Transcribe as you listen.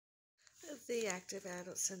The Active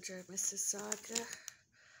Adult Center of Mississauga,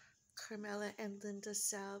 Carmela and Linda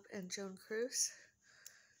Salb and Joan Cruz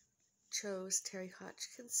chose Terry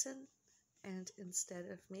Hodgkinson and instead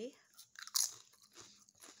of me,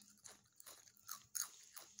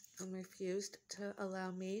 and refused to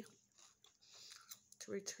allow me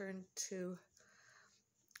to return to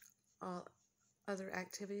all other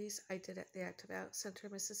activities I did at the Active Adult Center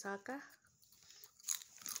of Mississauga.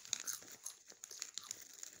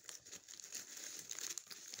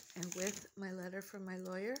 And with my letter from my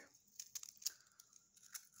lawyer,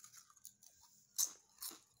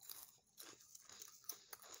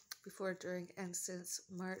 before, during, and since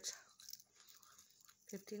March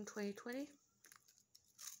 15, 2020,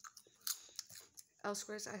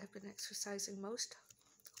 elsewhere I have been exercising most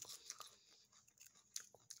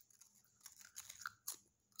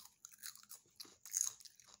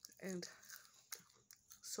and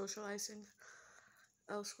socializing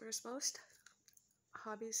elsewhere most,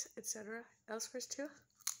 hobbies, etc. elsewhere too.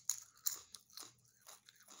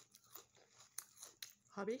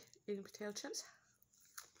 Hobby, eating potato chips.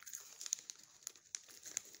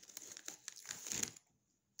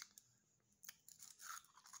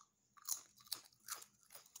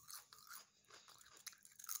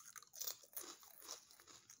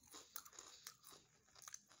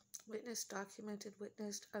 Witnessed, documented,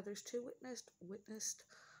 witnessed, others too witnessed,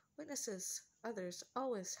 witnesses, others,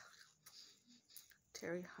 always.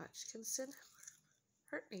 Terry Hodgkinson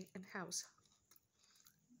hurt me in house.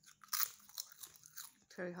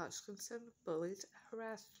 Terry Hodgkinson bullied,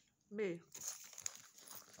 harassed me.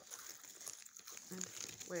 And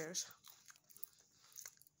where's?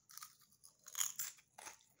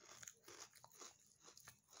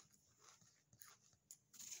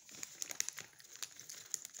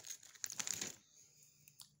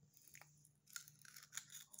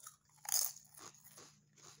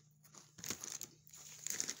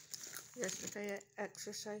 Yesterday I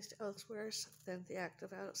exercised elsewhere than the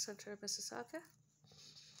Active Adult Center of Mississauga.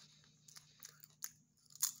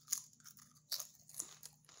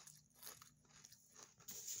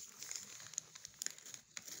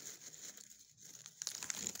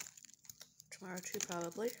 Tomorrow too,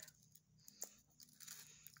 probably.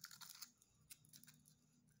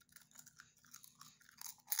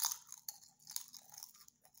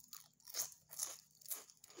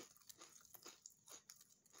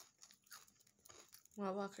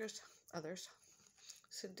 Wall walkers, others.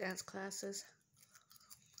 Some dance classes,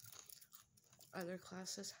 other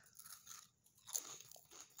classes.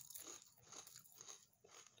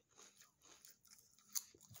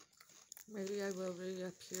 Maybe I will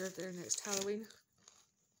reappear there next Halloween.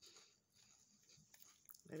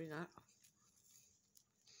 Maybe not.